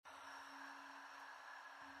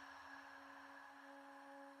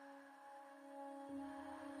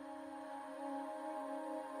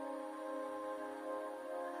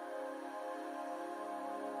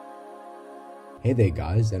Hey there,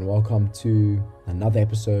 guys, and welcome to another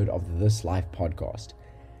episode of the This Life podcast.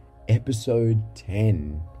 Episode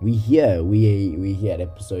 10. We here at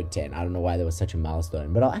episode 10. I don't know why there was such a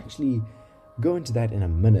milestone, but I'll actually go into that in a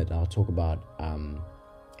minute. I'll talk about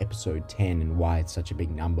episode 10 and why it's such a big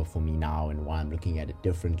number for me now and why I'm looking at it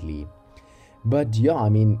differently. But yeah, I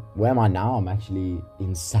mean, where am I now? I'm actually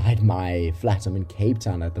inside my flat. I'm in Cape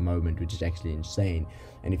Town at the moment, which is actually insane.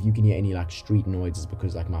 And if you can hear any like street noises,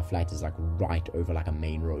 because like my flat is like right over like a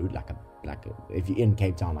main road, if you're in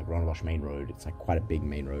Cape Town, like Rondebosch main road, it's like quite a big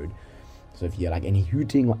main road. So if you hear like any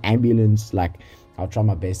hooting or ambulance, like I'll try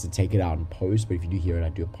my best to take it out in post. But if you do hear it, I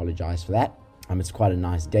do apologize for that. It's quite a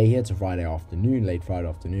nice day here. It's a Friday afternoon, late Friday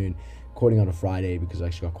afternoon. Recording on a Friday because I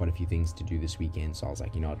actually got quite a few things to do this weekend. So I was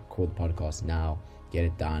like, I'd record the podcast now, get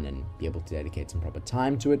it done, and be able to dedicate some proper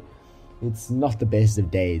time to it. It's not the best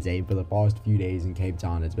of days, For the past few days in Cape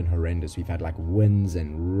Town, it's been horrendous. We've had like winds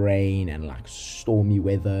and rain and like stormy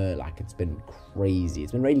weather. Like it's been crazy.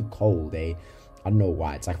 It's been really cold, I don't know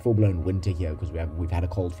why. It's like full-blown winter here because we've had a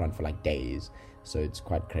cold front for like days. So it's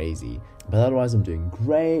quite crazy. But otherwise, I'm doing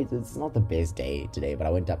great. It's not the best day today, but I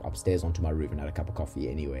went upstairs onto my roof and had a cup of coffee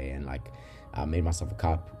anyway, and made myself a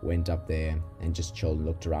cup, went up there and just chilled and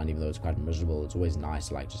looked around. Even though it's quite miserable, it's always nice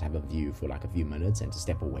to just have a view for like a few minutes and to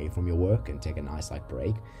step away from your work and take a nice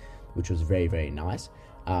break, which was very, very nice.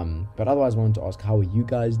 But otherwise, I wanted to ask, how are you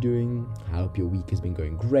guys doing? I hope your week has been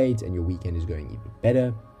going great and your weekend is going even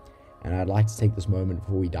better. And I'd like to take this moment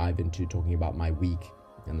before we dive into talking about my week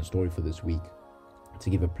and the story for this week to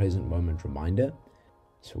give a present moment reminder.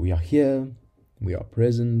 So we are here, we are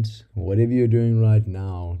present. Whatever you're doing right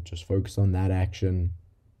now, just focus on that action.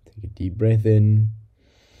 Take a deep breath in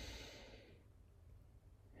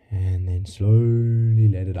and then slowly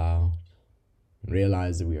let it out. And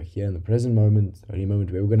realize that we are here in the present moment, the only moment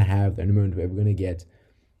we're ever going to have, the only moment we're ever going to get.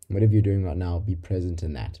 Whatever you're doing right now, be present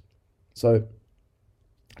in that. So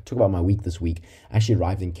I talk about my week this week. I actually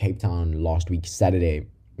arrived in Cape Town last week, Saturday,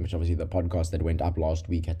 which obviously the podcast that went up last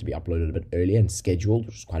week had to be uploaded a bit earlier and scheduled,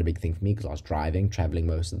 which was quite a big thing for me because I was traveling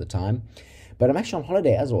most of the time. But I'm actually on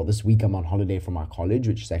holiday as well. This week I'm on holiday from my college,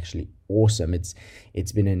 which is actually awesome. It's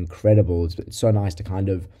been incredible. It's so nice to kind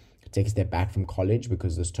of take a step back from college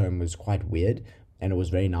because this term was quite weird. And it was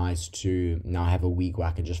very nice to now have a week where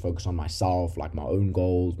I can just focus on myself, like my own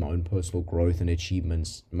goals, my own personal growth and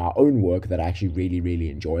achievements, my own work that I actually really, really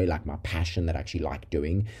enjoy, like my passion that I actually like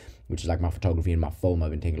doing, which is like my photography and my film.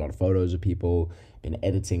 I've been taking a lot of photos of people, been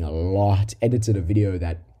editing a lot, edited a video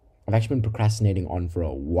that I've actually been procrastinating on for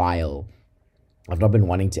a while. I've not been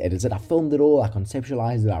wanting to edit it. I filmed it all, I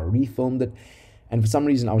conceptualized it, I refilmed it. And for some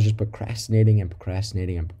reason, I was just procrastinating and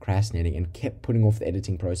kept putting off the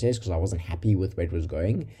editing process because I wasn't happy with where it was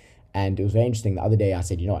going. And it was very interesting. The other day, I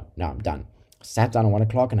said, you know what? No, I'm done. I sat down at 1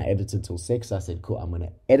 o'clock and I edited till 6. I said, cool, I'm going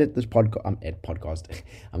to edit this podcast.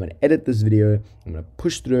 I'm going to edit this video. I'm going to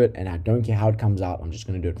push through it. And I don't care how it comes out. I'm just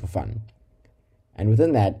going to do it for fun. And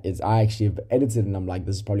within that, I actually have edited, and I'm like,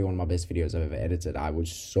 this is probably one of my best videos I've ever edited. I'm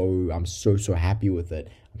so happy with it.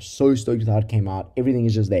 I'm so stoked with how it came out. Everything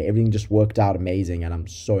is just there. Everything just worked out amazing, and I'm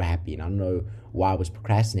so happy. And I don't know why I was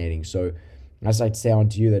procrastinating. So I just like to say on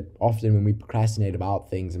to you that often when we procrastinate about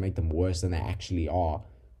things and make them worse than they actually are,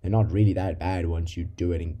 they're not really that bad once you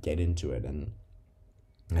do it and get into it. And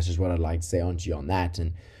that's just what I'd like to say on to you on that.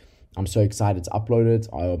 And I'm so excited to upload it.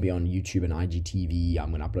 I'll be on YouTube and IGTV. I'm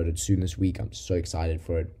going to upload it soon this week. I'm so excited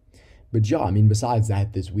for it. But yeah, besides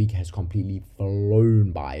that, this week has completely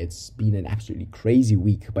flown by. It's been an absolutely crazy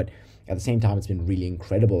week, but at the same time, it's been really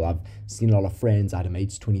incredible. I've seen a lot of friends. I had a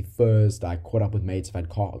mate's 21st. I caught up with mates. I've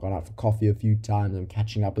gone out for coffee a few times. I'm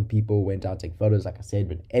catching up with people. Went out to take photos, like I said,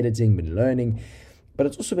 been editing, been learning. But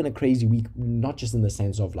it's also been a crazy week, not just in the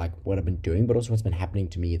sense of what I've been doing, but also what's been happening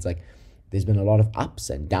to me. It's there's been a lot of ups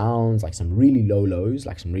and downs, some really low lows,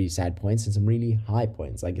 some really sad points, and some really high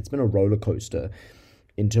points. It's been a roller coaster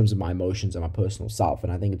in terms of my emotions and my personal self.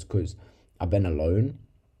 And I think it's because I've been alone.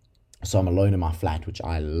 So I'm alone in my flat, which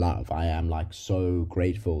I love. I am so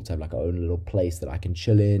grateful to have my own little place that I can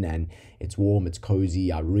chill in, and it's warm, it's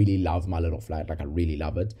cozy. I really love my little flat. I really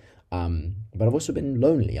love it. But I've also been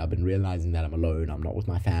lonely. I've been realizing that I'm alone. I'm not with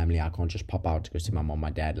my family. I can't just pop out to go see my mom,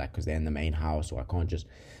 my dad, because they're in the main house, or I can't just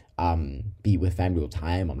be with family all the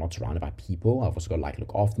time. I'm not surrounded by people. I've also got to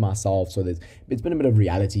look after myself. So it's been a bit of a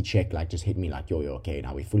reality check, just hit me yo, you're okay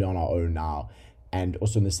now. We're fully on our own now. And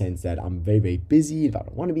also in the sense that I'm very, very busy. If I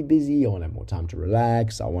don't want to be busy, I want to have more time to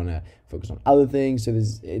relax. I want to focus on other things. So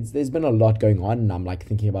there's been a lot going on, and I'm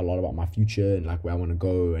thinking about a lot about my future and where I want to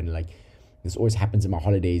go. And this always happens in my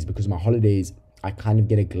holidays, because my holidays, I kind of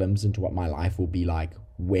get a glimpse into what my life will be like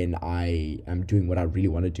when I am doing what I really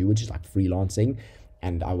want to do, which is like freelancing.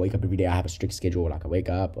 And I wake up every day, I have a strict schedule. Like I wake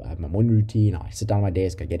up, I have my morning routine, I sit down at my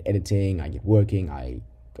desk, I get editing, I get working,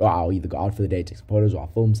 I'll either go out for the day, take some photos, or I'll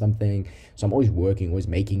film something. So I'm always working, always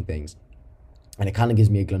making things. And it kind of gives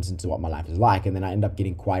me a glimpse into what my life is like. And then I end up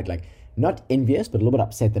getting quite like, not envious, but a little bit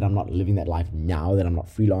upset that I'm not living that life now, that I'm not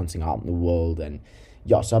freelancing out in the world. And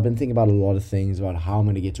yeah, so I've been thinking about a lot of things about how I'm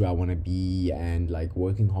going to get to where I want to be and like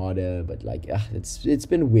working harder. But like, it's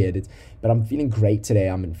been weird. But I'm feeling great today.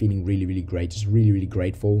 I'm feeling really, really great. Just really, really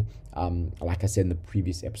grateful. Like I said in the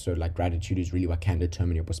previous episode, like gratitude is really what can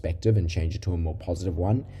determine your perspective and change it to a more positive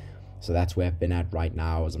one. So that's where I've been at right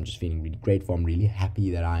now, is I'm just feeling really grateful. I'm really happy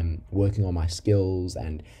that I'm working on my skills,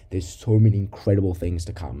 and there's so many incredible things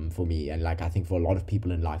to come for me. And like, I think for a lot of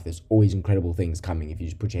people in life, there's always incredible things coming. If you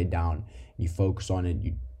just put your head down, you focus on it,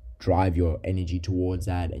 you drive your energy towards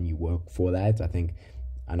that, and you work for that, I think,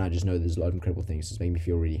 and I just know there's a lot of incredible things. It's making me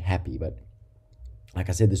feel really happy. But like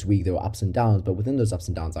I said, this week, there were ups and downs, but within those ups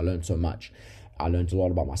and downs, I learned so much. I learned a lot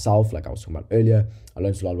about myself, like I was talking about earlier. I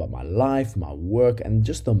learned a lot about my life, my work, and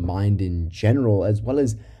just the mind in general, as well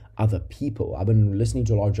as other people. I've been listening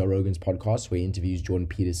to a lot of Joe Rogan's podcasts, where he interviews Jordan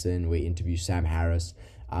Peterson, where he interviews Sam Harris,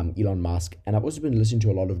 Elon Musk. And I've also been listening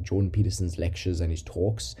to a lot of Jordan Peterson's lectures and his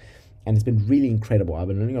talks. And it's been really incredible. I've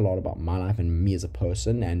been learning a lot about my life and me as a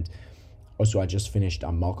person. And also, I just finished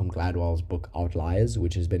Malcolm Gladwell's book, Outliers,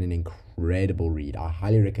 which has been an incredible read. I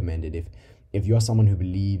highly recommend it. If you're someone who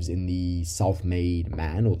believes in the self-made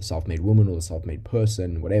man or the self-made woman or the self-made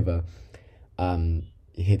person, whatever,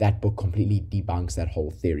 that book completely debunks that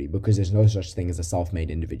whole theory, because there's no such thing as a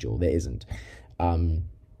self-made individual. There isn't.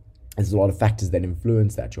 There's a lot of factors that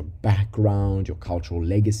influence that: your background, your cultural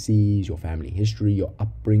legacies, your family history, your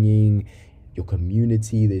upbringing, your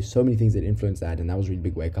community. There's so many things that influence that, and that was a really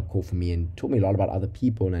big wake-up call for me, and taught me a lot about other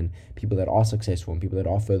people and people that are successful and people that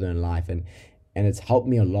are further in life. And it's helped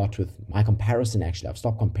me a lot with my comparison, actually. I've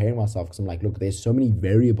stopped comparing myself, because I'm like, look, there's so many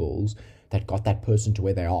variables that got that person to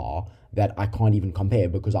where they are that I can't even compare,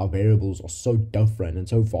 because our variables are so different and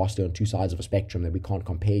so vastly on two sides of a spectrum that we can't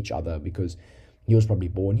compare each other, because he was probably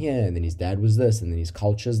born here, and then his dad was this, and then his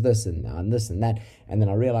culture's this, and this and that. And then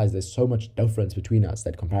I realized there's so much difference between us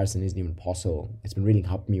that comparison isn't even possible. It's been really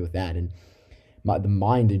helping me with that. And the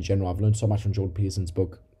mind in general, I've learned so much from Jordan Peterson's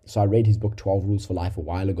book. So I read his book 12 Rules for Life a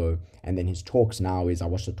while ago, and then his talks now I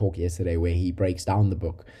watched a talk yesterday where he breaks down the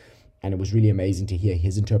book, and it was really amazing to hear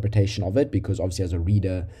his interpretation of it, because obviously as a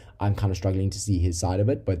reader, I'm kind of struggling to see his side of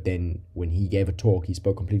it. But then when he gave a talk, he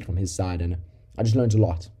spoke completely from his side, and I just learned a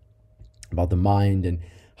lot about the mind and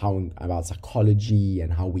about psychology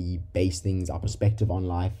and how we base things, our perspective on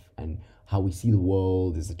life, and how we see the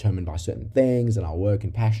world is determined by certain things, and our work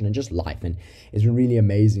and passion and just life. And it's been really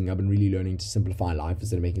amazing. I've been really learning to simplify life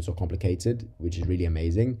instead of making it so complicated, which is really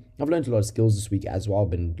amazing. I've learned a lot of skills this week as well. I've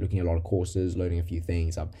been looking at a lot of courses, learning a few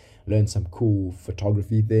things. I've learned some cool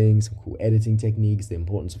photography things, some cool editing techniques, the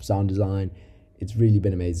importance of sound design. It's really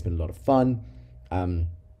been amazing. It's been a lot of fun.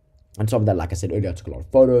 On top of that, like I said earlier, I took a lot of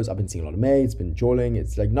photos. I've been seeing a lot of mates, been journaling.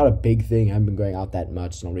 It's like not a big thing. I haven't been going out that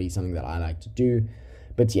much. It's not really something that I like to do.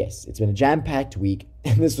 But yes, it's been a jam-packed week,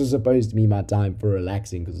 and this was supposed to be my time for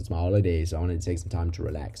relaxing, because it's my holiday, so I wanted to take some time to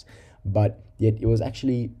relax. But yet it was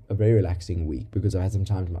actually a very relaxing week, because I've had some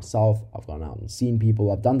time to myself. I've gone out and seen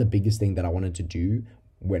people. I've done the biggest thing that I wanted to do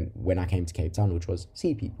when I came to Cape Town, which was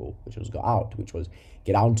see people, which was go out, which was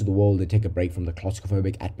get out into the world and take a break from the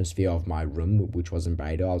claustrophobic atmosphere of my room, which was in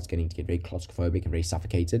Braido. I was getting to get very claustrophobic and very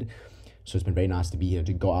suffocated. So it's been very nice to be here,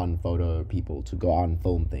 to go out and photo people, to go out and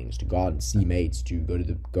film things, to go out and see mates, to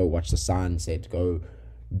go watch the sunset, go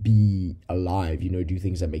be alive, do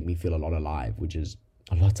things that make me feel a lot alive, which is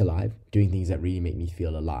a lot alive, doing things that really make me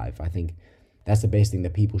feel alive. I think that's the best thing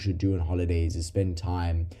that people should do on holidays, is spend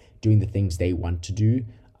time doing the things they want to do,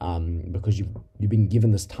 because you've been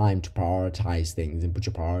given this time to prioritize things and put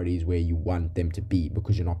your priorities where you want them to be,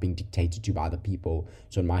 because you're not being dictated to by other people.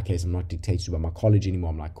 So in my case, I'm not dictated to by my college anymore.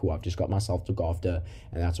 I'm like, cool, I've just got myself to look after,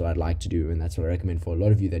 and that's what I'd like to do. And that's what I recommend for a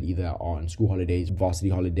lot of you that either are on school holidays, varsity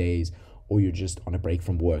holidays, or you're just on a break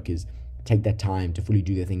from work, is take that time to fully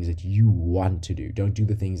do the things that you want to do. Don't do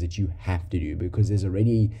the things that you have to do, because there's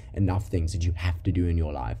already enough things that you have to do in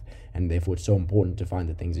your life. And therefore, it's so important to find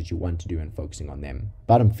the things that you want to do and focusing on them.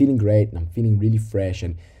 But I'm feeling great, and I'm feeling really fresh.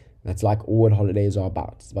 And that's like all what holidays are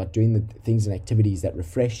about. It's about doing the things and activities that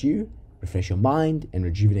refresh you, refresh your mind, and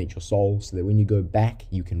rejuvenate your soul, so that when you go back,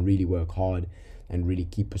 you can really work hard and really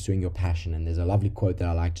keep pursuing your passion. And there's a lovely quote that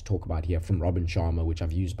I like to talk about here from Robin Sharma, which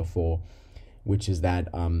I've used before, which is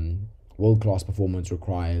that world-class performance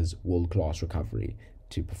requires world-class recovery.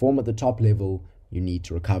 To perform at the top level, you need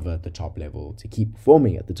to recover at the top level to keep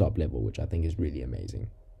performing at the top level, which I think is really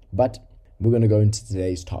amazing. But we're going to go into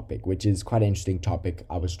today's topic, which is quite an interesting topic.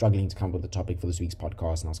 I was struggling to come up with a topic for this week's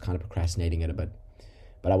podcast, and I was kind of procrastinating it a bit.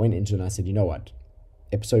 But I went into it and I said, you know what?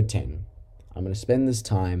 Episode 10, I'm going to spend this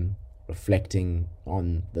time reflecting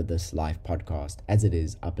on the This Life podcast as it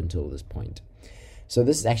is up until this point. So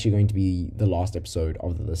this is actually going to be the last episode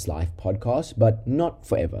of the This Life podcast, but not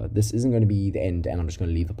forever. This isn't going to be the end and I'm just going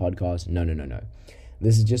to leave the podcast. No.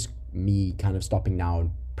 This is just me kind of stopping now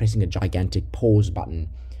and pressing a gigantic pause button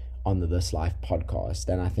on the This Life podcast.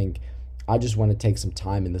 And I think I just want to take some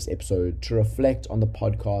time in this episode to reflect on the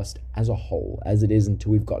podcast as a whole, as it is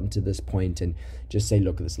until we've gotten to this point, and just say,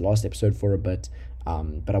 look, this last episode for a bit,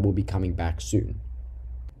 but I will be coming back soon.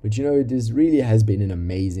 But it really has been an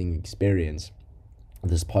amazing experience,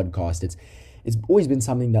 this podcast. It's always been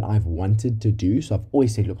something that I've wanted to do. So I've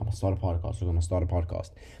always said, look, I'm going to start a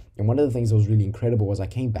podcast. And one of the things that was really incredible was I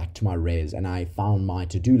came back to my res and I found my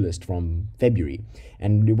to-do list from February.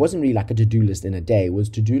 And it wasn't really like a to-do list in a day. It was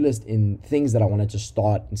to-do list in things that I wanted to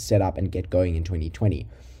start and set up and get going in 2020.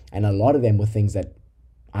 And a lot of them were things that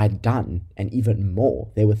I'd done, and even more.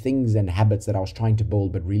 There were things and habits that I was trying to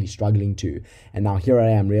build but really struggling to. And now here I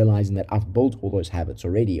am realizing that I've built all those habits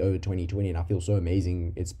already over 2020, and I feel so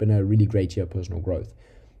amazing. It's been a really great year of personal growth.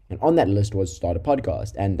 And on that list was start a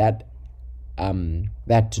podcast. And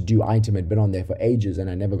that to-do item had been on there for ages, and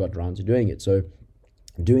I never got around to doing it. So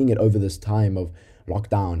doing it over this time of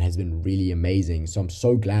lockdown has been really amazing. So I'm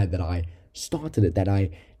so glad that I started it, that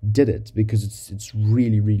I did it, because it's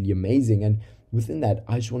really, really amazing. And within that,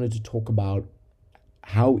 I just wanted to talk about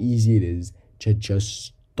how easy it is to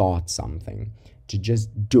just start something, to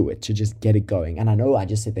just do it, to just get it going. And I know I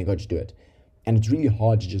just said, thank God, just do it. And it's really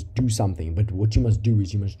hard to just do something. But what you must do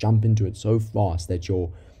is you must jump into it so fast that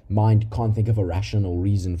your mind can't think of a rational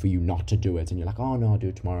reason for you not to do it. And you're like, oh no, I'll do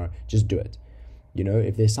it tomorrow. Just do it.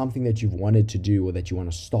 If there's something that you've wanted to do, or that you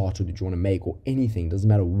want to start, or that you want to make, or anything, doesn't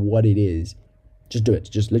matter what it is, just do it.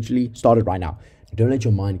 Just literally start it right now. Don't let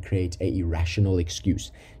your mind create a irrational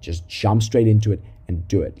excuse. Just jump straight into it and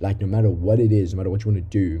do it. Like, no matter what it is, no matter what you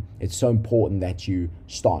want to do, it's so important that you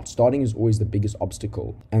start. Starting is always the biggest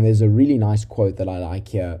obstacle. And there's a really nice quote that I like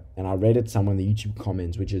here, and I read it somewhere in the YouTube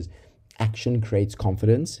comments, which is, action creates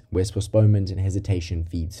confidence, whereas postponement and hesitation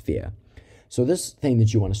feeds fear. So this thing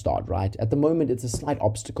that you want to start, right? At the moment, it's a slight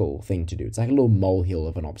obstacle thing to do. It's like a little molehill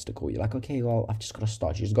of an obstacle. You're like, okay, well, I've just got to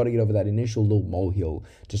start. You just got to get over that initial little molehill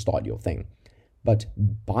to start your thing. But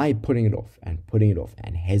by putting it off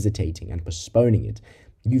and hesitating and postponing it,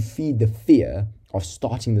 you feed the fear of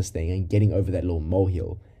starting this thing and getting over that little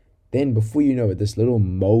molehill. Then before you know it, this little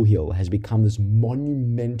molehill has become this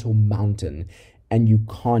monumental mountain, and you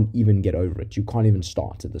can't even get over it. You can't even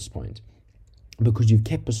start at this point, because you've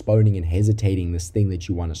kept postponing and hesitating this thing that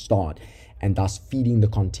you want to start, and thus feeding the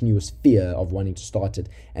continuous fear of wanting to start it,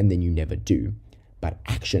 and then you never do. But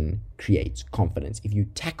action creates confidence. If you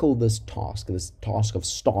tackle this task of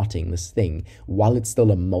starting this thing while it's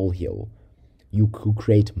still a molehill, you could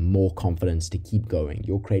create more confidence to keep going.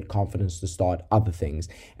 You'll create confidence to start other things,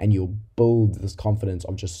 and you'll build this confidence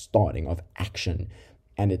of just starting, of action.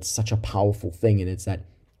 And it's such a powerful thing, and it's that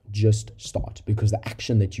just start, because the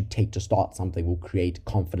action that you take to start something will create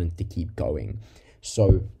confidence to keep going.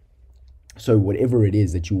 So whatever it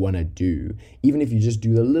is that you want to do, even if you just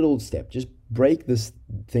do the little step, just break this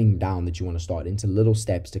thing down that you want to start into little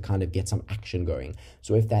steps to kind of get some action going.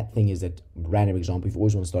 So if that thing is, that random example, if you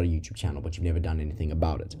always want to start a YouTube channel, but you've never done anything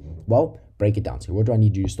about it, well, break it down. So what do I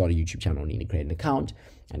need to do to start a YouTube channel? I need to create an account.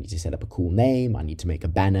 I need to set up a cool name. I need to make a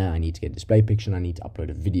banner. I need to get a display picture. And I need to upload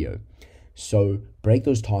a video. So break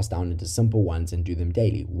those tasks down into simple ones and do them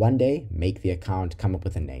daily. One day, make the account, come up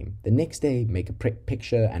with a name. The next day, make a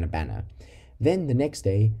picture and a banner. Then the next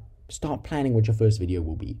day, start planning what your first video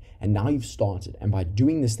will be. And now you've started. And by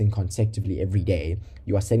doing this thing consecutively every day,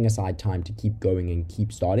 you are setting aside time to keep going and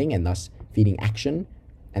keep starting, and thus feeding action,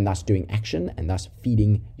 and thus doing action, and thus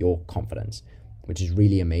feeding your confidence, which is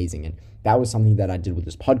really amazing. And that was something that I did with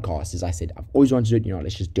this podcast, is I said, I've always wanted to do it,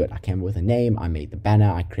 let's just do it. I came up with a name, I made the banner,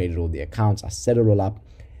 I created all the accounts, I set it all up.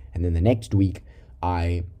 And then the next week,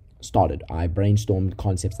 I brainstormed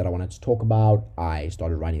concepts that I wanted to talk about. I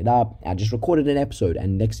started writing it up. I just recorded an episode,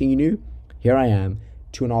 and next thing you knew, here I am,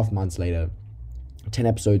 2.5 months later, 10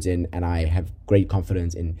 episodes in, and I have great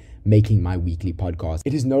confidence in making my weekly podcast.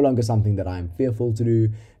 It is no longer something that I'm fearful to do,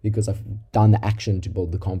 because I've done the action to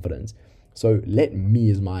build the confidence. So let me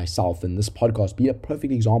as myself in this podcast be a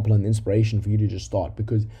perfect example and inspiration for you to just start,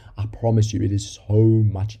 because I promise you it is so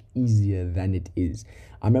much easier than it is.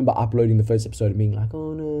 I remember uploading the first episode and being like,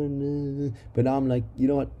 oh no, but now I'm like, you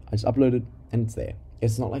know what, I just uploaded and it's there.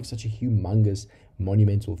 It's not like such a humongous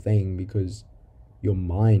monumental thing, because your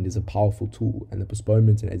mind is a powerful tool, and the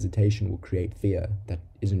postponement and hesitation will create fear that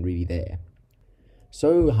isn't really there.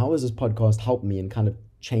 So how has this podcast helped me and kind of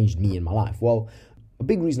changed me in my life? Well, a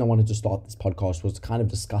big reason I wanted to start this podcast was to kind of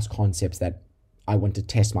discuss concepts that I want to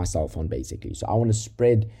test myself on, basically. So I want to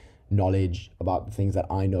spread knowledge about the things that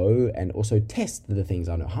I know, and also test the things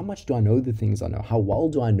I know. How much do I know the things I know? How well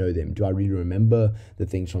do I know them? Do I really remember the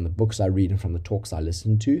things from the books I read and from the talks I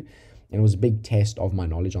listen to? And it was a big test of my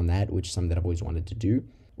knowledge on that, which is something that I've always wanted to do.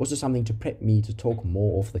 Also something to prep me to talk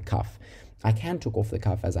more off the cuff. I can talk off the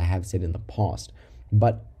cuff, as I have said in the past,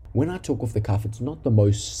 but when I talk off the cuff, it's not the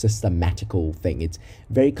most systematical thing. It's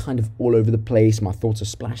very kind of all over the place. My thoughts are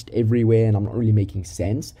splashed everywhere and I'm not really making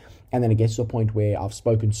sense. And then it gets to a point where I've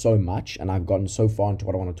spoken so much and I've gotten so far into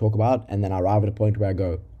what I want to talk about. And then I arrive at a point where I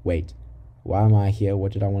go, wait, why am I here?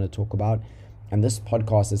 What did I want to talk about? And this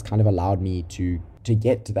podcast has kind of allowed me to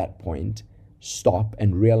get to that point, stop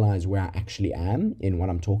and realize where I actually am in what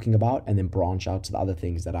I'm talking about, and then branch out to the other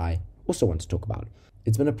things that I also want to talk about.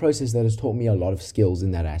 It's been a process that has taught me a lot of skills in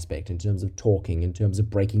that aspect, in terms of talking, in terms of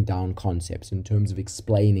breaking down concepts, in terms of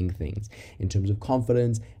explaining things, in terms of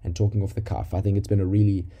confidence and talking off the cuff. I think it's been a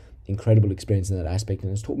really incredible experience in that aspect,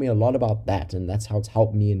 and it's taught me a lot about that, and that's how it's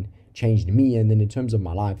helped me and changed me. And then in terms of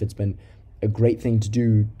my life, it's been a great thing to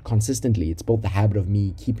do consistently. It's built the habit of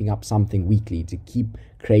me keeping up something weekly, to keep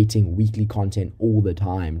creating weekly content all the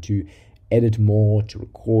time, to edit more, to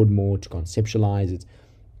record more, to conceptualize.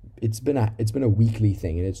 It's been a weekly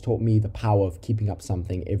thing, and it's taught me the power of keeping up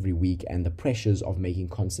something every week and the pressures of making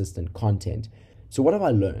consistent content. So what have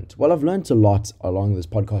I learned? Well, I've learned a lot along this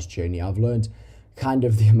podcast journey. I've learned kind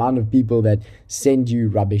of the amount of people that send you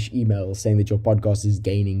rubbish emails saying that your podcast is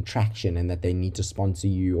gaining traction and that they need to sponsor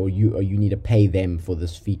you, or you need to pay them for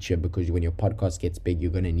this feature because when your podcast gets big,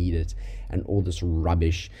 you're going to need it, and all this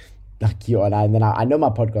rubbish. And then I know my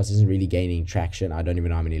podcast isn't really gaining traction. I don't even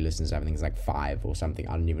know how many listeners I have. I think it's like 5 or something.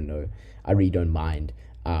 I don't even know. I really don't mind.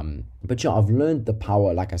 But yeah, I've learned the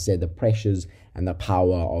power, like I said, the pressures and the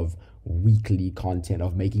power of weekly content,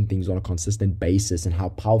 of making things on a consistent basis, and how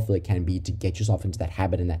powerful it can be to get yourself into that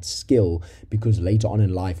habit and that skill. Because later on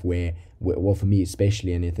in life, well, for me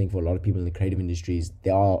especially, and I think for a lot of people in the creative industries,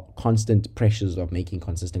 there are constant pressures of making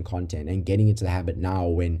consistent content and getting into the habit now,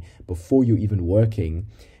 when before you're even working,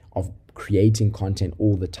 of creating content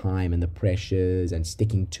all the time, and the pressures and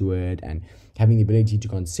sticking to it and having the ability to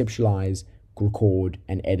conceptualize, record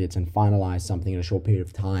and edit and finalize something in a short period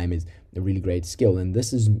of time is a really great skill. And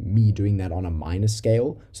this is me doing that on a minor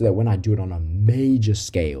scale, so that when I do it on a major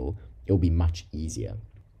scale, it'll be much easier.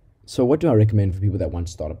 So what do I recommend for people that want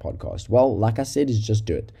to start a podcast? Well, like I said, is just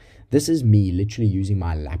do it. This is me literally using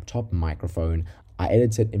my laptop microphone. I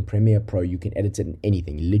edit it in Premiere Pro. You can edit it in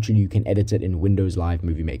anything. Literally, you can edit it in Windows Live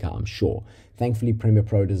Movie Maker, I'm sure. Thankfully, Premiere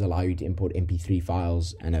Pro does allow you to import MP3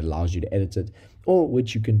 files, and it allows you to edit it. Or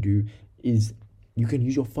what you can do is you can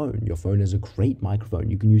use your phone. Your phone has a great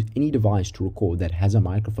microphone. You can use any device to record that has a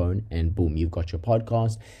microphone, and boom, you've got your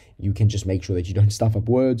podcast. You can just make sure that you don't stuff up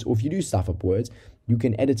words, or if you do stuff up words, you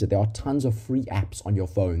can edit it. There are tons of free apps on your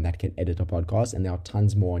phone that can edit a podcast, and there are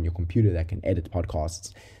tons more on your computer that can edit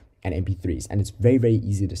podcasts and MP3s, and it's very, very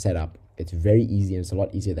easy to set up. It's very easy, and it's a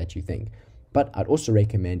lot easier than you think. But I'd also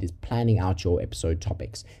recommend is planning out your episode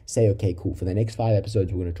topics. Say, okay, cool, for the next 5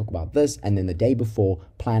 episodes, we're going to talk about this, and then the day before,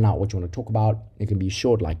 plan out what you want to talk about. It can be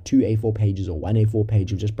short, like 2 A4 pages or 1 A4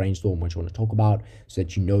 page of just brainstorm what you want to talk about, so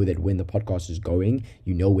that you know that when the podcast is going,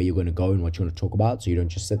 you know where you're going to go and what you want to talk about, so you don't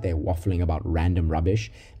just sit there waffling about random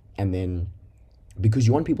rubbish. And then, because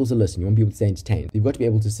you want people to listen, you want people to stay entertained, you've got to be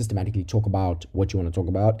able to systematically talk about what you want to talk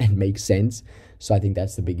about and make sense. So I think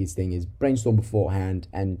that's the biggest thing, is brainstorm beforehand,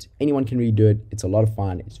 and anyone can redo it. It's a lot of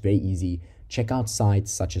fun. It's very easy. Check out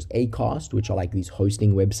sites such as Acast, which are like these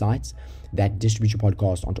hosting websites that distribute your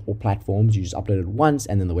podcast onto all platforms. You just upload it once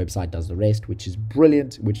and then the website does the rest, which is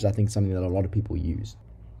brilliant, which is I think something that a lot of people use.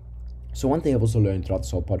 So one thing I've also learned throughout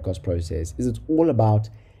this whole podcast process is it's all about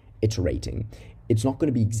iterating. It's not going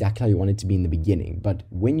to be exactly how you want it to be in the beginning, but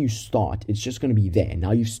when you start, it's just going to be there.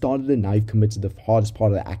 Now you've started it, now you've committed the hardest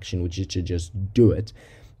part of the action, which is to just do it.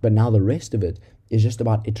 But now the rest of it is just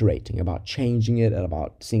about iterating, about changing it, and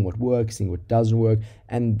about seeing what works, seeing what doesn't work.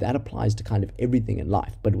 And that applies to kind of everything in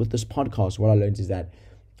life. But with this podcast, what I learned is that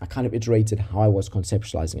I kind of iterated how I was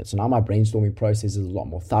conceptualizing it. So now my brainstorming process is a lot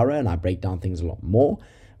more thorough, and I break down things a lot more.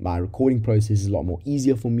 My recording process is a lot more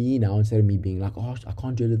easier for me now, instead of me being like, oh, I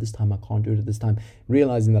can't do it at this time, I can't do it at this time.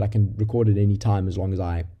 Realizing that I can record at any time as long as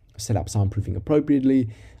I set up soundproofing appropriately,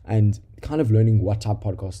 and kind of learning what type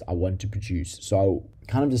of podcast I want to produce. So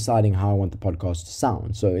kind of deciding how I want the podcast to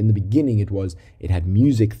sound. So in the beginning, it had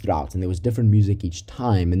music throughout, and there was different music each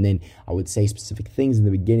time. And then I would say specific things in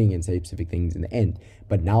the beginning and say specific things in the end.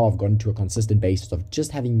 But now I've gotten to a consistent basis of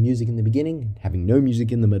just having music in the beginning, having no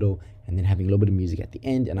music in the middle, and then having a little bit of music at the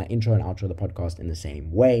end. And I intro and outro the podcast in the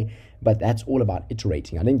same way. But that's all about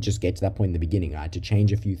iterating. I didn't just get to that point in the beginning. I had to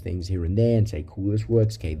change a few things here and there and say, cool, this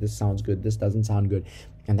works. Okay, this sounds good. This doesn't sound good.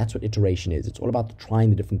 And that's what iteration is. It's all about trying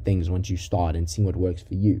the different things once you start and seeing what works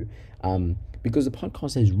for you. Because the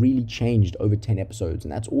podcast has really changed over 10 episodes,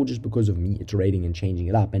 and that's all just because of me iterating and changing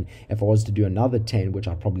it up. And if I was to do another 10, which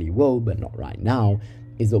I probably will, but not right now,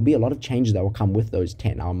 there'll be a lot of changes that will come with those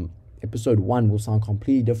 10. Episode 1 will sound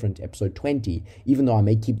completely different to episode 20, even though I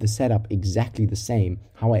may keep the setup exactly the same.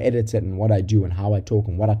 How I edit it and what I do and how I talk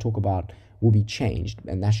and what I talk about will be changed,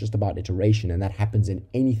 and that's just about iteration. And that happens in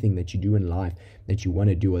anything that you do in life that you want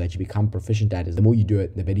to do or that you become proficient at. Is the more you do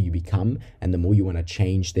it, the better you become, and the more you want to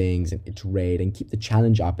change things and iterate and keep the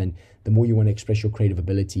challenge up, and the more you want to express your creative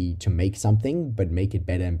ability to make something, but make it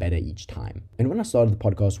better and better each time. And when I started the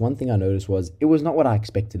podcast, one thing I noticed was it was not what I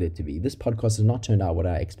expected it to be. This podcast has not turned out what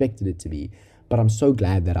I expected it to be. But I'm so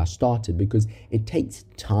glad that I started, because it takes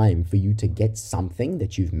time for you to get something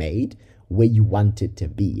that you've made where you want it to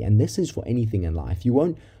be. And this is for anything in life. You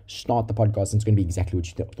won't start the podcast and it's going to be exactly what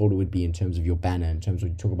you thought it would be in terms of your banner, in terms of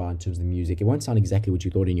what you talk about, in terms of the music. It won't sound exactly what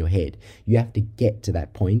you thought in your head. You have to get to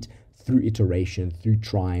that point through iteration, through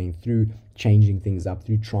trying, through changing things up,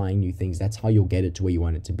 through trying new things. That's how you'll get it to where you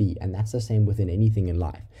want it to be. And that's the same within anything in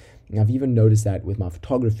life. And I've even noticed that with my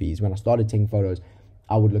photographies. When I started taking photos,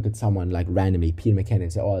 I would look at someone like randomly, Peter McKinnon,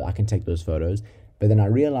 and say, oh, I can take those photos. But then I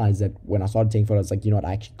realized that when I started taking photos, like, you know what,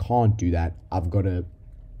 I actually can't do that. I've got to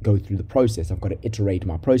go through the process. I've got to iterate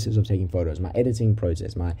my process of taking photos, my editing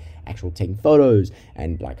process, my actual taking photos,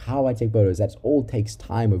 and like how I take photos. That's all takes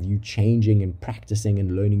time of you changing and practicing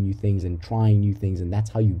and learning new things and trying new things. And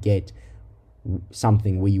that's how you get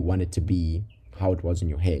something where you want it to be, how it was in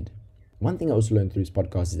your head. One thing I also learned through this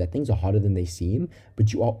podcast is that things are harder than they seem,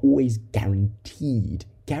 but you are always guaranteed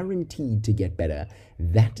to get better.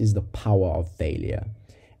 That is the power of failure.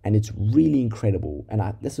 And it's really incredible. And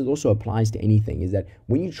this also applies to anything, is that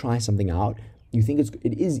when you try something out, you think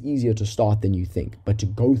it is easier to start than you think, but to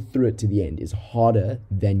go through it to the end is harder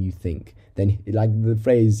than you think. Then, like the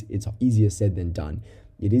phrase, it's easier said than done.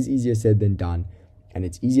 It is easier said than done, and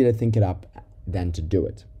it's easier to think it up than to do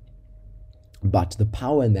it. But the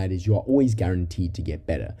power in that is you are always guaranteed to get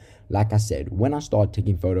better. Like I said, when I started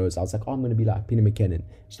taking photos, I was like, oh, I'm going to be like Peter McKinnon.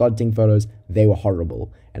 Started taking photos, they were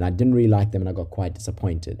horrible. And I didn't really like them, and I got quite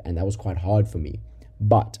disappointed. And that was quite hard for me.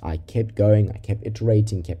 But I kept going, I kept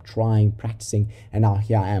iterating, kept trying, practicing, and now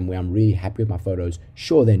here I am where I'm really happy with my photos.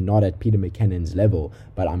 Sure, they're not at Peter McKinnon's level,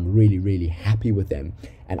 but I'm really, really happy with them.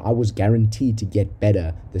 And I was guaranteed to get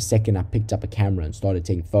better the second I picked up a camera and started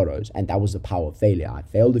taking photos. And that was the power of failure. I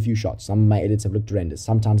failed a few shots. Some of my edits have looked horrendous.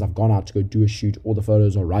 Sometimes I've gone out to go do a shoot, all the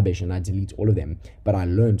photos are rubbish, and I delete all of them. But I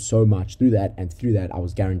learned so much through that, and through that I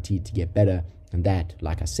was guaranteed to get better. And that,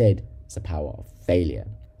 like I said, is the power of failure.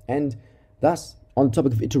 And thus, on the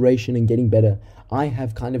topic of iteration and getting better, I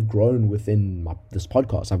have kind of grown within this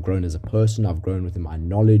podcast. I've grown as a person. I've grown within my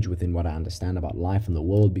knowledge, within what I understand about life and the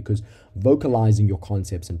world, because vocalizing your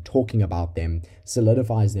concepts and talking about them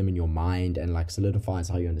solidifies them in your mind and like solidifies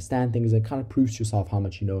how you understand things. It kind of proves to yourself how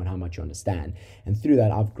much you know and how much you understand. And through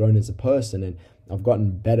that, I've grown as a person, and I've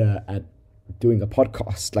gotten better at doing a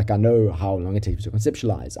podcast. Like, I know how long it takes to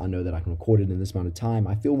conceptualize. I know that I can record it in this amount of time.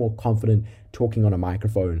 I feel more confident talking on a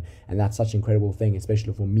microphone, and that's such an incredible thing,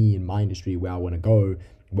 especially for me in my industry where I want to go,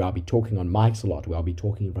 where I'll be talking on mics a lot, where I'll be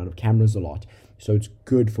talking in front of cameras a lot. So it's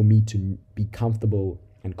good for me to be comfortable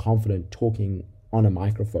and confident talking on a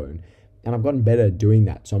microphone, and I've gotten better at doing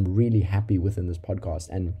that. So I'm really happy within this podcast.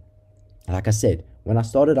 And like I said, when I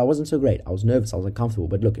started, I wasn't so great. I was nervous. I was uncomfortable.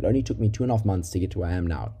 But look, it only took me 2.5 months to get to where I am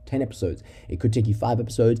now. 10 episodes. It could take you 5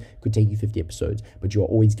 episodes. It could take you 50 episodes. But you are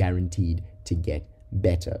always guaranteed to get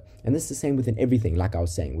better. And this is the same within everything, like I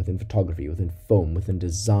was saying, within photography, within film, within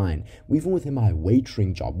design, even within my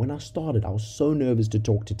waitering job. When I started, I was so nervous to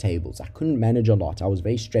talk to tables. I couldn't manage a lot. I was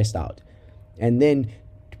very stressed out. And then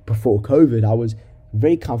before COVID, I was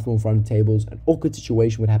very comfortable in front of tables. An awkward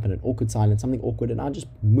situation would happen, an awkward silence, something awkward, and I just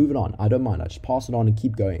move it on. I don't mind. I just pass it on and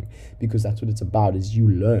keep going, because that's what it's about, is you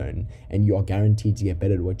learn and you are guaranteed to get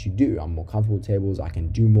better at what you do. I'm more comfortable with tables. I can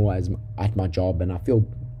do more at my job, and I feel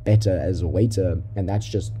better as a waiter, and that's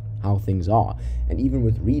just how things are. And even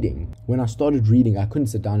with reading, when I started reading, I couldn't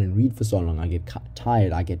sit down and read for so long. I get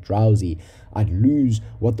tired, I get drowsy, I'd lose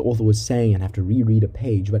what the author was saying and have to reread a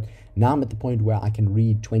page. But now I'm at the point where I can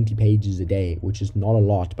read 20 pages a day, which is not a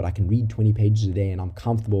lot, but I can read 20 pages a day and I'm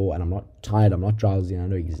comfortable and I'm not tired, I'm not drowsy, and I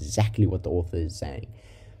know exactly what the author is saying.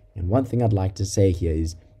 And one thing I'd like to say here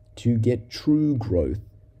is to get true growth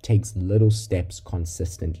takes little steps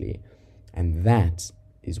consistently. And that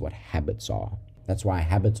is what habits are. That's why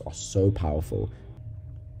habits are so powerful.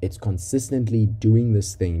 It's consistently doing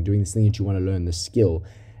this thing that you want to learn, the skill,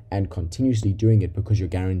 and continuously doing it because you're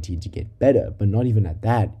guaranteed to get better. But not even at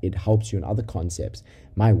that, it helps you in other concepts.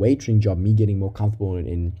 My waitering job, me getting more comfortable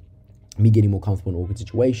in awkward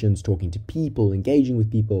situations, talking to people, engaging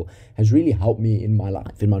with people, has really helped me in my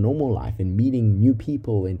life, in my normal life, in meeting new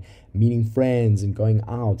people, in meeting friends and going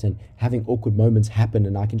out and having awkward moments happen,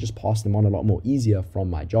 and I can just pass them on a lot more easier from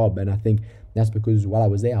my job. And I think that's because while I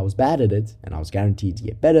was there, I was bad at it and I was guaranteed to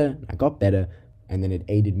get better, and I got better, and then it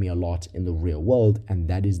aided me a lot in the real world. And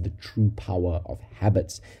that is the true power of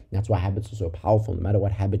habits. And that's why habits are so powerful. No matter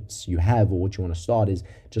what habits you have or what you want to start, is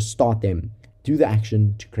just start them. Do the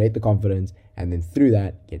action to create the confidence, and then through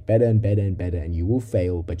that, get better and better and better. And you will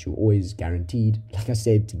fail, but you're always guaranteed, like I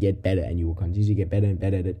said, to get better, and you will continue to get better and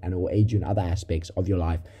better at it, and it will aid you in other aspects of your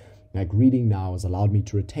life. Like reading now has allowed me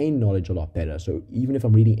to retain knowledge a lot better. So even if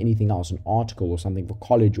I'm reading anything else, an article or something for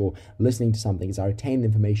college, or listening to something, I retain the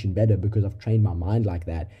information better because I've trained my mind like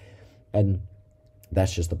that. And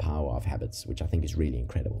that's just the power of habits, which I think is really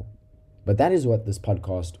incredible. But that is what this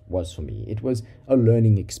podcast was for me. It was a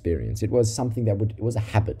learning experience. It was something it was a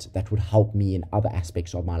habit that would help me in other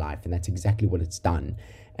aspects of my life. And that's exactly what it's done.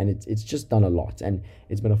 And it's just done a lot. And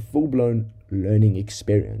it's been a full-blown learning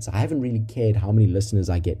experience. I haven't really cared how many listeners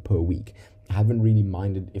I get per week. I haven't really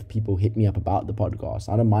minded if people hit me up about the podcast.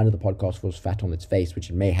 I don't mind if the podcast falls flat on its face,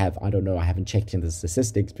 which it may have. I don't know. I haven't checked into the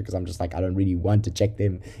statistics because I'm just like, I don't really want to check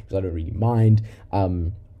them because I don't really mind.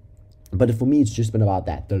 But for me, it's just been about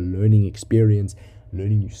that, the learning experience,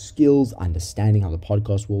 learning new skills, understanding how the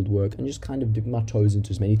podcast world works, and just kind of dipping my toes into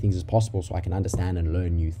as many things as possible so I can understand and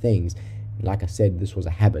learn new things. Like I said, this was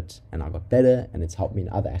a habit, and I got better, and it's helped me in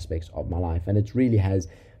other aspects of my life. And it really has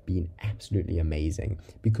been absolutely amazing,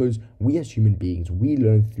 because we as human beings, we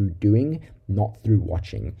learn through doing, not through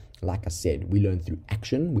watching. Like I said, we learn through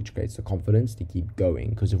action, which creates the confidence to keep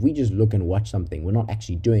going. Because if we just look and watch something, we're not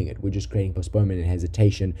actually doing it. We're just creating postponement and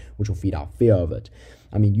hesitation, which will feed our fear of it.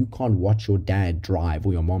 I mean, you can't watch your dad drive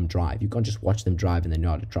or your mom drive. You can't just watch them drive and they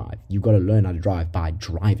know how to drive. You've got to learn how to drive by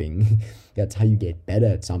driving. That's how you get better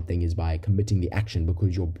at something, is by committing the action,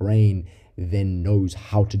 because your brain then knows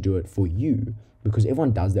how to do it for you. Because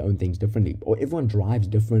everyone does their own things differently, or everyone drives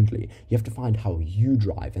differently. You have to find how you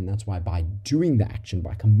drive. And that's why by doing the action,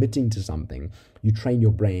 by committing to something, you train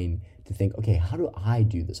your brain to think, okay, how do I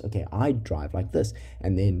do this? Okay, I drive like this.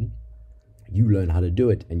 And then you learn how to do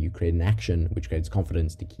it, and you create an action, which creates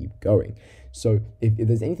confidence to keep going. So if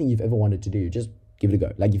there's anything you've ever wanted to do, just give it a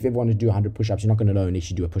go. Like if you ever want to do 100 push-ups, you're not going to know unless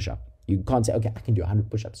you do a push-up. You can't say, okay, I can do 100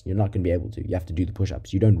 push-ups. You're not going to be able to. You have to do the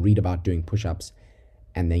push-ups. You don't read about doing push-ups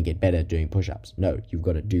and then get better at doing push-ups. No, you've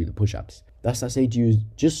got to do the push-ups. Thus, I say to you,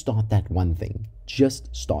 just start that one thing.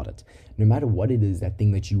 Just start it. No matter what it is, that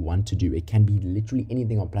thing that you want to do. It can be literally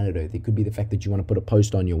anything on planet Earth. It could be the fact that you want to put a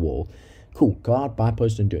post on your wall. Cool, go out, buy a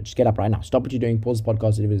poster and do it. Just get up right now. Stop what you're doing, pause the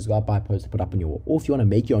podcast, whatever it is, go out, buy a poster, put up on your wall. Or if you want to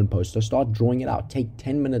make your own poster, start drawing it out. Take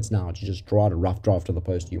 10 minutes now to just draw out a rough draft of the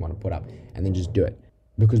poster you want to put up, and then just do it.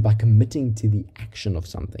 Because by committing to the action of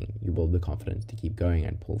something, you build the confidence to keep going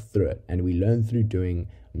and pull through it. And we learn through doing,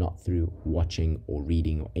 not through watching or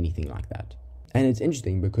reading or anything like that. And it's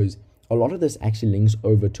interesting because a lot of this actually links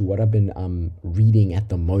over to what I've been reading at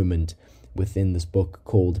the moment within this book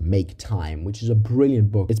called Make Time, which is a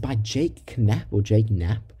brilliant book. It's by Jake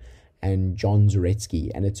Knapp and John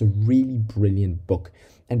Zaretsky. And it's a really brilliant book.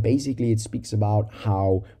 And basically it speaks about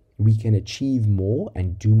how we can achieve more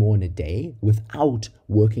and do more in a day without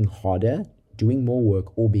working harder, doing more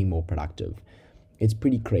work, or being more productive. It's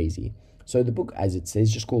pretty crazy. So the book, as it says,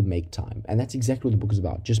 is just called Make Time. And that's exactly what the book is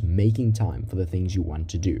about. Just making time for the things you want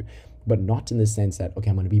to do. But not in the sense that,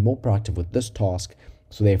 okay, I'm going to be more productive with this task,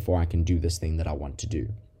 so therefore I can do this thing that I want to do.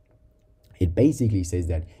 It basically says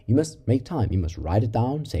that you must make time. You must write it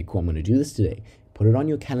down, say, cool, I'm going to do this today. Put it on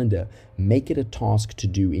your calendar, make it a task to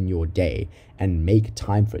do in your day, and make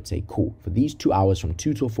time for it. Say, cool, for these 2 hours from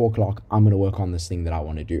 2 till 4 o'clock, I'm going to work on this thing that I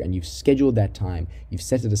want to do. And you've scheduled that time, you've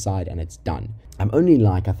set it aside, and it's done. I'm only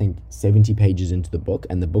I think 70 pages into the book,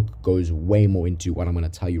 and the book goes way more into what I'm going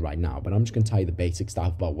to tell you right now. But I'm just going to tell you the basic stuff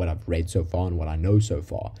about what I've read so far and what I know so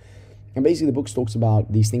far. And basically the book talks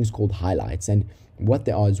about these things called highlights, and what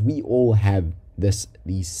they are is we all have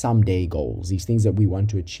these someday goals, these things that we want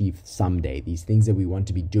to achieve someday, these things that we want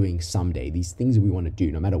to be doing someday, these things that we want to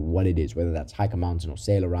do no matter what it is, whether that's hike a mountain or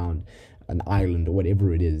sail around an island or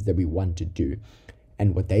whatever it is that we want to do.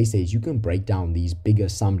 And what they say is you can break down these bigger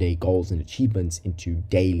someday goals and achievements into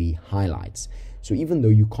daily highlights. So even though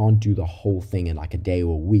you can't do the whole thing in like a day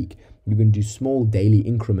or a week, you can do small daily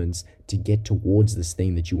increments to get towards this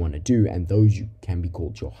thing that you want to do, and those can be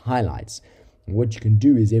called your highlights. And what you can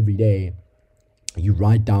do is every day you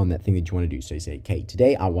write down that thing that you want to do. So you say, okay,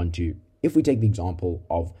 today I want to, if we take the example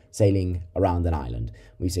of sailing around an island,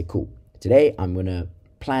 we say, cool, today I'm going to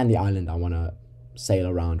plan the island I want to sail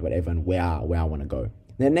around, whatever, and where I want to go.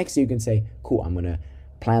 And then next day you can say, cool, I'm going to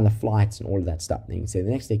plan the flights and all of that stuff. Then you can say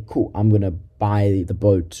the next day, cool, I'm going to buy the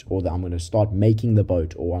boat, or I'm going to start making the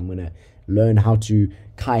boat, or I'm going to learn how to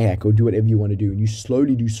kayak, or do whatever you want to do. And you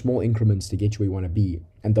slowly do small increments to get you where you want to be.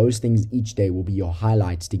 And those things each day will be your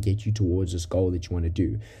highlights to get you towards this goal that you want to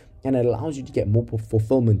do. And it allows you to get more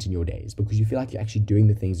fulfillment in your days because you feel like you're actually doing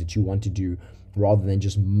the things that you want to do rather than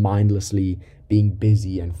just mindlessly being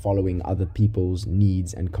busy and following other people's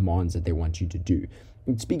needs and commands that they want you to do.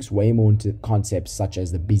 It speaks way more into concepts such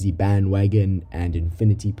as the busy bandwagon and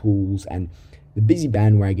infinity pools. And the busy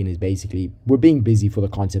bandwagon is basically we're being busy for the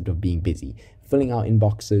concept of being busy, filling our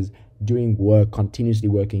inboxes, doing work, continuously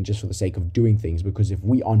working just for the sake of doing things, because if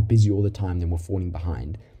we aren't busy all the time, then we're falling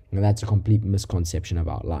behind. And that's a complete misconception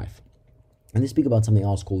about life. And they speak about something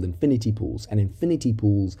else called infinity pools. And infinity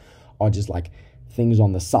pools are just like things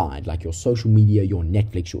on the side, like your social media, your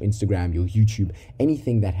Netflix, your Instagram, your YouTube,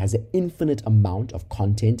 anything that has an infinite amount of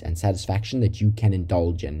content and satisfaction that you can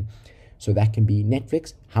indulge in. So that can be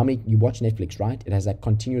Netflix. How many you watch Netflix, right? It has that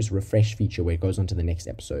continuous refresh feature where it goes on to the next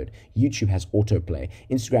episode. YouTube has autoplay.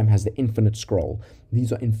 Instagram has the infinite scroll.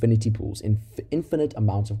 These are infinity pools, infinite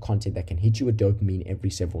amounts of content that can hit you with dopamine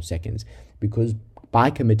every several seconds. Because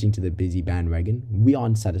by committing to the busy bandwagon, we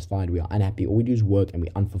aren't satisfied, we are unhappy, all we do is work and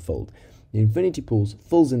we're unfulfilled. The infinity pools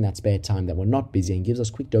fills in that spare time that we're not busy and gives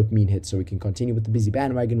us quick dopamine hits so we can continue with the busy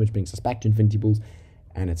bandwagon, which brings us back to infinity pools,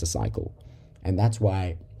 and it's a cycle. And that's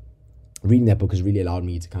why reading that book has really allowed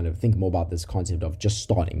me to kind of think more about this concept of just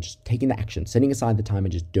starting, just taking the action, setting aside the time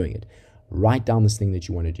and just doing it. Write down this thing that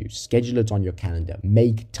you want to do. Schedule it on your calendar.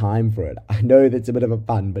 Make time for it. I know that's a bit of a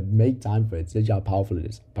fun, but make time for it. It's literally how powerful it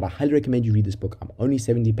is. But I highly recommend you read this book. I'm only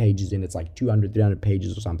 70 pages in. It's like 200, 300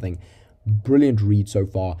 pages or something. Brilliant read so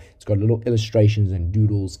far. It's got little illustrations and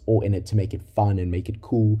doodles all in it to make it fun and make it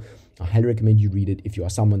cool. I highly recommend you read it if you are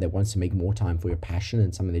someone that wants to make more time for your passion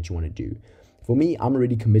and something that you want to do. For me, I'm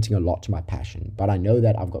already committing a lot to my passion, but I know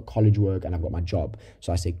that I've got college work and I've got my job.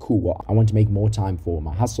 So I say, cool, well, I want to make more time for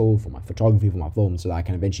my hustle, for my photography, for my film, so that I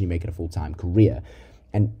can eventually make it a full-time career.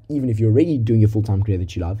 And even if you're already doing a full-time career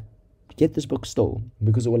that you love, get this book still,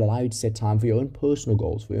 because it will allow you to set time for your own personal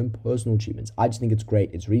goals, for your own personal achievements. I just think it's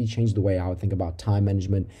great. It's really changed the way I would think about time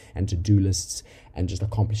management and to-do lists and just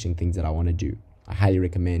accomplishing things that I want to do. I highly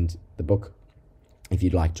recommend the book if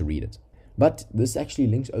you'd like to read it. But this actually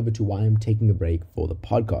links over to why I'm taking a break for the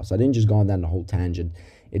podcast. I didn't just go on that on a whole tangent.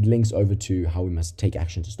 It links over to how we must take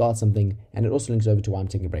action to start something. And it also links over to why I'm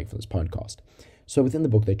taking a break for this podcast. So within the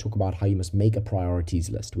book, they talk about how you must make a priorities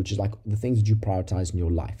list, which is like the things that you prioritize in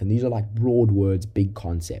your life. And these are like broad words, big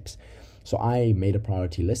concepts. So I made a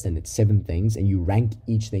priority list and it's 7 things. And you rank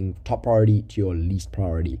each thing top priority to your least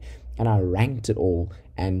priority. And I ranked it all.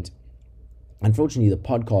 And unfortunately, the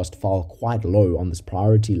podcast fell quite low on this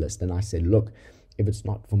priority list. And I said, look, if it's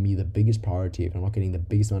not for me the biggest priority, if I'm not getting the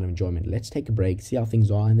biggest amount of enjoyment, let's take a break, see how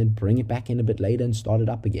things are, and then bring it back in a bit later and start it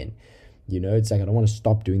up again. You know, it's like I don't want to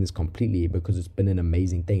stop doing this completely because it's been an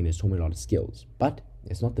amazing thing and it's taught me a lot of skills. But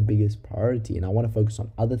it's not the biggest priority. And I want to focus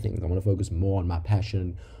on other things. I want to focus more on my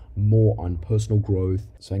passion, more on personal growth,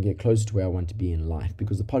 so I can get closer to where I want to be in life.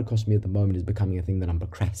 Because the podcast for me at the moment is becoming a thing that I'm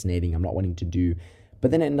procrastinating, I'm not wanting to do.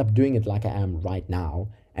 But then I end up doing it like I am right now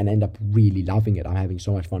and end up really loving it. I'm having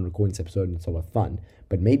so much fun recording this episode and it's a lot of fun.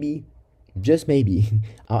 But maybe, just maybe,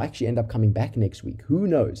 I'll actually end up coming back next week. Who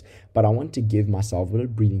knows? But I want to give myself a little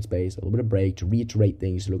breathing space, a little bit of break, to reiterate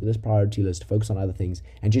things, to look at this priority list, to focus on other things,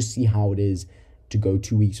 and just see how it is to go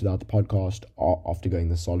 2 weeks without the podcast after going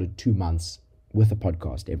the solid 2 months with a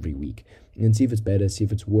podcast every week. And then see if it's better, see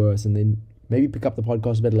if it's worse, and then maybe pick up the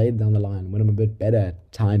podcast a bit later down the line when I'm a bit better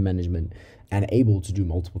at time management and able to do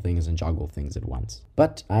multiple things and juggle things at once.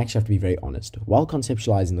 But I actually have to be very honest. While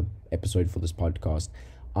conceptualizing the episode for this podcast,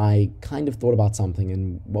 I kind of thought about something,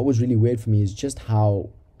 and what was really weird for me is just how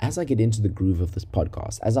as I get into the groove of this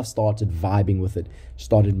podcast, as I've started vibing with it,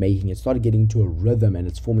 started making it, started getting into a rhythm, and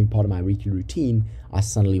it's forming part of my weekly routine, I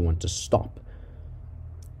suddenly want to stop.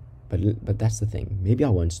 But that's the thing. Maybe I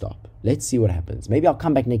won't stop. Let's see what happens. Maybe I'll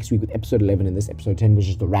come back next week with episode 11 and this episode 10 was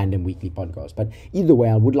just a random weekly podcast. But either way,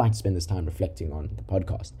 I would like to spend this time reflecting on the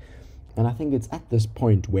podcast. And I think it's at this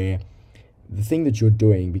point where the thing that you're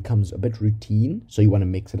doing becomes a bit routine, so you want to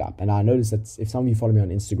mix it up. And I noticed that if some of you follow me on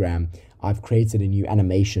Instagram, I've created a new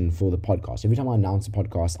animation for the podcast. Every time I announce a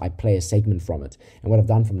podcast, I play a segment from it. And what I've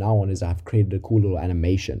done from now on is I've created a cool little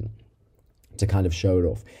animation to kind of show it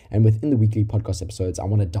off. And within the weekly podcast episodes, I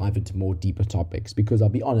want to dive into more deeper topics, because I'll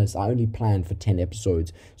be honest, I only planned for 10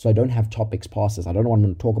 episodes, so I don't have topics past this. I don't know what I'm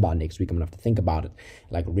going to talk about next week. I'm going to have to think about it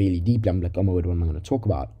like really deeply. I'm like, oh my word, what am I going to talk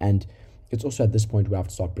about? And it's also at this point where I have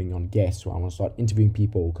to start bringing on guests, where I want to start interviewing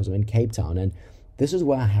people, because I'm in Cape Town, and this is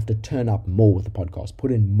where I have to turn up more with the podcast,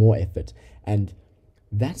 put in more effort. And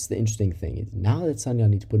that's the interesting thing, is now that suddenly I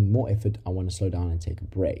need to put in more effort, I want to slow down and take a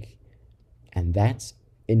break. And that's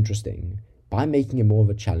interesting. By making it more of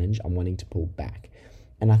a challenge, I'm wanting to pull back.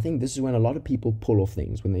 And I think this is when a lot of people pull off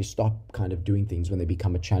things, when they stop kind of doing things, when they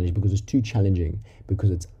become a challenge, because it's too challenging,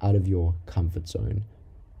 because it's out of your comfort zone.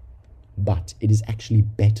 But it is actually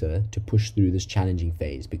better to push through this challenging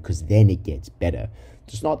phase, because then it gets better.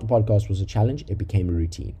 To start the podcast was a challenge, it became a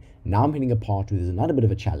routine. Now I'm hitting a part where there's another bit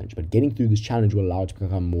of a challenge, but getting through this challenge will allow it to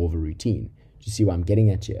become more of a routine. Do you see what I'm getting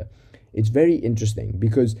at here? It's very interesting,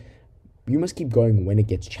 because you must keep going when it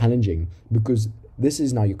gets challenging, because this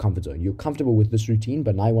is now your comfort zone. You're comfortable with this routine,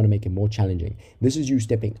 but now you want to make it more challenging. This is you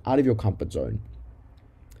stepping out of your comfort zone.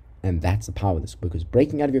 And that's the power of this, because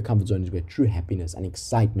breaking out of your comfort zone is where true happiness and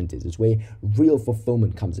excitement is. It's where real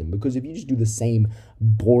fulfillment comes in. Because if you just do the same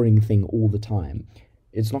boring thing all the time,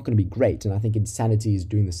 it's not going to be great. And I think insanity is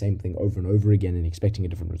doing the same thing over and over again and expecting a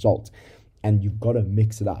different result. And you've got to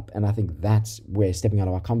mix it up. And I think that's where stepping out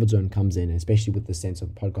of our comfort zone comes in, especially with the sense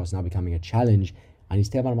of the podcast now becoming a challenge. I need to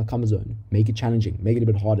step out of my comfort zone, make it challenging, make it a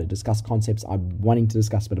bit harder, discuss concepts I'm wanting to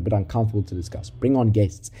discuss but a bit uncomfortable to discuss, bring on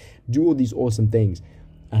guests, do all these awesome things.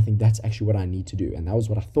 I think that's actually what I need to do. And that was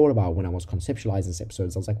what I thought about when I was conceptualizing this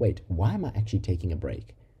episode. I was like, wait, why am I actually taking a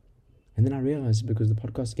break? And then I realized because the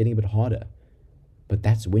podcast is getting a bit harder. But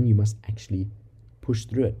that's when you must actually push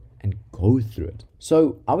through it and go through it.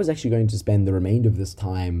 So I was actually going to spend the remainder of this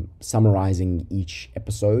time summarizing each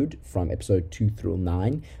episode from episode 2 through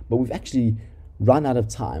 9, but we've actually run out of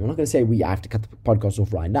time. I'm not going to say we have to cut the podcast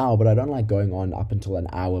off right now, but I don't like going on up until an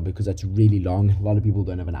hour because that's really long. A lot of people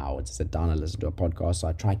don't have an hour to sit down and listen to a podcast, so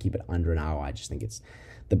I try to keep it under an hour. I just think it's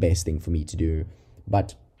the best thing for me to do.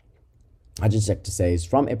 But I just have to say is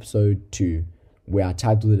from episode 2, where I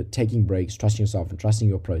titled it Taking Breaks, Trusting Yourself and Trusting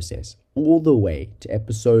Your Process, all the way to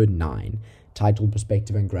episode 9, titled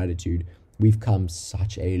Perspective and Gratitude, we've come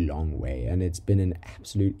such a long way, and it's been an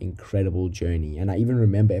absolute incredible journey. And I even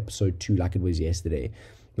remember episode 2 like it was yesterday.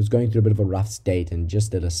 I was going through a bit of a rough state and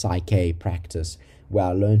just did a Psyche practice where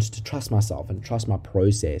I learned to trust myself and trust my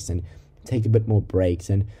process and take a bit more breaks.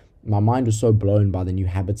 And my mind was so blown by the new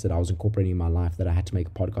habits that I was incorporating in my life that I had to make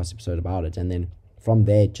a podcast episode about it. And then from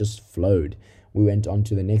there, it just flowed. We went on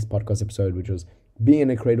to the next podcast episode, which was being in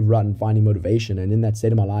a creative rut and finding motivation. And in that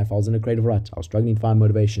state of my life, I was in a creative rut. I was struggling to find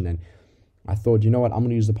motivation. And I thought, you know what, I'm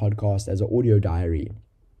going to use the podcast as an audio diary.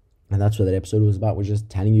 And that's what that episode was about, was just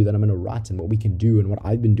telling you that I'm in a rut and what we can do and what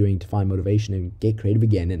I've been doing to find motivation and get creative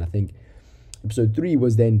again. And I think episode 3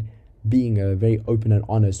 was then being a very open and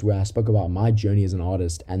honest, where I spoke about my journey as an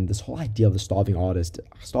artist and this whole idea of the starving artist.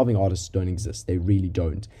 Starving artists don't exist. They really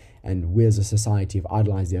don't. And we as a society have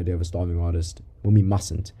idolized the idea of a starving artist when we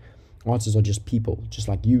mustn't. Artists are just people, just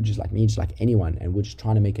like you, just like me, just like anyone. And we're just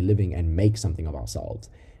trying to make a living and make something of ourselves.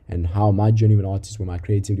 And how my journey with an artist, where my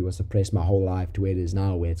creativity was suppressed my whole life, to where it is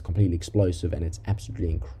now, where it's completely explosive and it's absolutely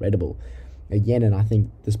incredible. Again, and I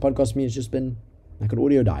think this podcast for me has just been like an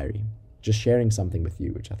audio diary, just sharing something with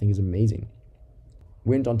you, which I think is amazing.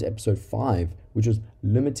 Went on to episode 5, which was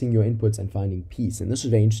limiting your inputs and finding peace. And this was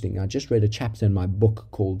very interesting. I just read a chapter in my book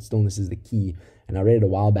called Stillness is the Key, and I read it a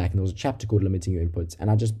while back, and there was a chapter called Limiting Your Inputs, and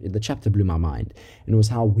the chapter blew my mind. And it was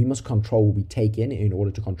how we must control what we take in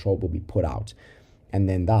order to control what we put out. And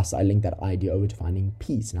then thus I linked that idea over to finding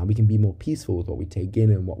peace and how we can be more peaceful with what we take in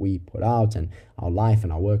and what we put out, and our life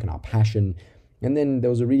and our work and our passion. And then there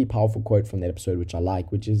was a really powerful quote from that episode, which I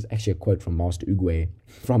like, which is actually a quote from Master Oogway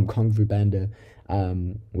from Kung Fu Panda,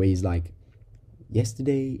 where he's like,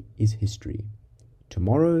 yesterday is history,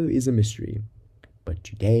 tomorrow is a mystery, but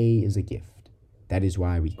today is a gift. That is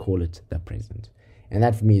why we call it the present. And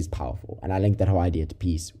that for me is powerful. And I linked that whole idea to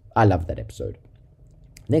peace. I love that episode.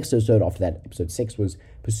 Next episode after that, episode 6, was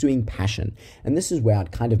pursuing passion. And this is where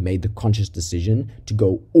I'd kind of made the conscious decision to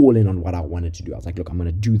go all in on what I wanted to do. I was like, look, I'm going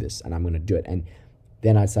to do this and I'm going to do it. And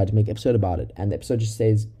then I decided to make an episode about it. And the episode just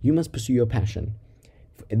says, you must pursue your passion.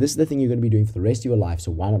 This is the thing you're going to be doing for the rest of your life,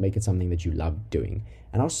 so why not make it something that you love doing?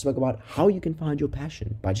 And I also spoke about how you can find your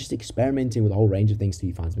passion by just experimenting with a whole range of things till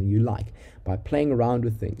you find something you like, by playing around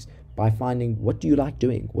with things, by finding what do you like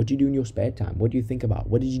doing, what do you do in your spare time, what do you think about,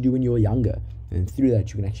 what did you do when you were younger, and through that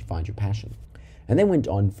you can actually find your passion. And then went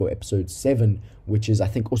on for episode 7, which is I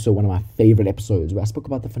think also one of my favorite episodes, where I spoke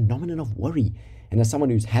about the phenomenon of worry. And as someone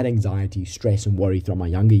who's had anxiety, stress, and worry throughout my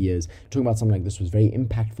younger years, talking about something like this was very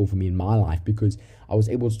impactful for me in my life, because I was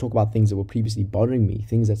able to talk about things that were previously bothering me,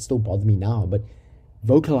 things that still bother me now. But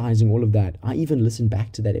vocalizing all of that, I even listened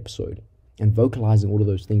back to that episode, and vocalizing all of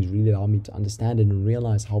those things really allowed me to understand it and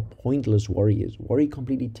realize how pointless worry is. Worry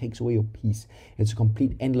completely takes away your peace. It's a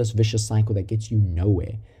complete endless vicious cycle that gets you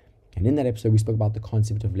nowhere. And in that episode, we spoke about the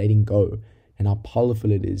concept of letting go, and how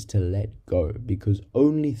powerful it is to let go, because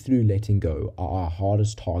only through letting go are our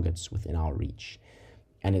hardest targets within our reach.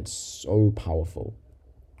 And it's so powerful.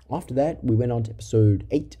 After that, we went on to episode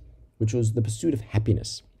 8, which was the pursuit of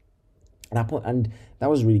happiness. And that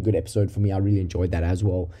was a really good episode for me. I really enjoyed that as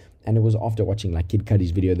well. And it was after watching like Kid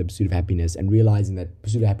Cudi's video, The Pursuit of Happiness, and realizing that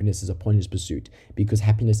pursuit of happiness is a pointless pursuit, because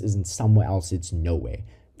happiness isn't somewhere else, it's nowhere.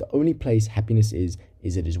 The only place happiness is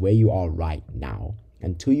it is where you are right now.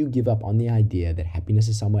 Until you give up on the idea that happiness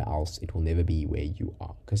is somewhere else, it will never be where you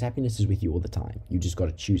are. Because happiness is with you all the time. You just got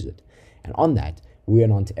to choose it. And on that, we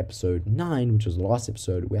went on to episode 9, which was the last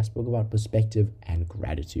episode, where I spoke about perspective and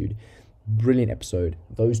gratitude. Brilliant episode.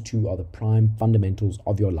 Those two are the prime fundamentals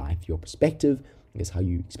of your life. Your perspective is how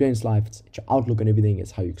you experience life. It's your outlook on everything.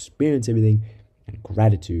 It's how you experience everything. And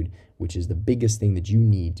gratitude, which is the biggest thing that you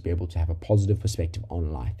need to be able to have a positive perspective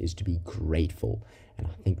on life, is to be grateful. And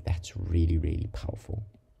I think that's really, really powerful.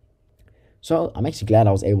 So I'm actually glad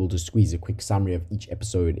I was able to squeeze a quick summary of each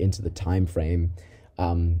episode into the time frame.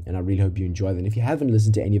 And I really hope you enjoy them. And if you haven't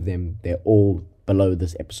listened to any of them, they're all below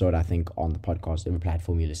this episode, I think, on the podcast, every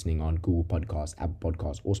platform you're listening on, Google Podcasts, Apple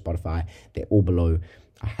Podcasts, or Spotify. They're all below.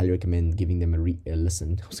 I highly recommend giving them a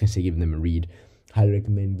listen. I was going to say giving them a read. Highly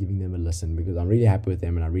recommend giving them a listen, because I'm really happy with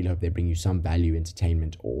them, and I really hope they bring you some value,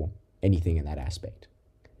 entertainment, or anything in that aspect.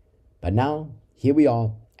 But now, here we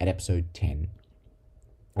are at episode 10.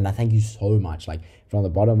 And I thank you so much, like, from the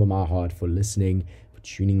bottom of my heart, for listening, for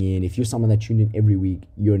tuning in. If you're someone that tuned in every week,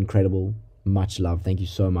 you're incredible. Much love. Thank you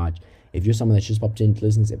so much. If you're someone that's just popped in to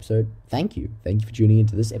listen to this episode, thank you. Thank you for tuning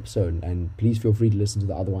into this episode. And please feel free to listen to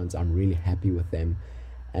the other ones. I'm really happy with them.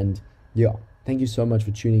 And yeah, thank you so much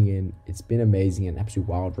for tuning in. It's been amazing, an absolute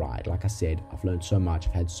wild ride. Like I said, I've learned so much.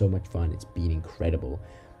 I've had so much fun. It's been incredible.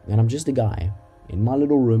 And I'm just a guy in my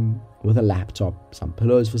little room with a laptop, some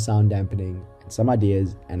pillows for sound dampening, and some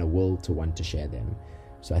ideas, and a will to want to share them.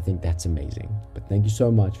 So I think that's amazing. But thank you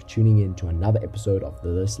so much for tuning in to another episode of the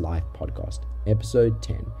This Life podcast, episode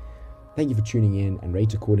 10. Thank you for tuning in, and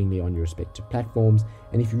rate accordingly on your respective platforms.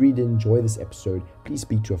 And if you really did enjoy this episode, please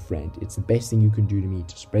speak to a friend. It's the best thing you can do to me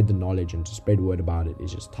to spread the knowledge and to spread word about it,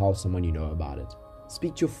 is just tell someone you know about it.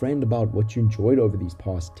 Speak to your friend about what you enjoyed over these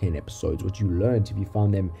past 10 episodes, what you learned, if you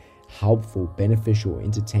found them helpful, beneficial,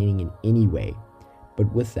 entertaining in any way.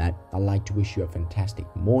 But with that, I'd like to wish you a fantastic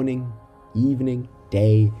morning, evening,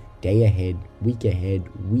 day ahead, week ahead,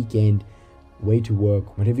 weekend, way to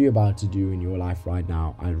work, whatever you're about to do in your life right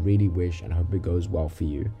now. I really wish and hope it goes well for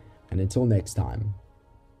you. And until next time,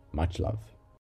 much love.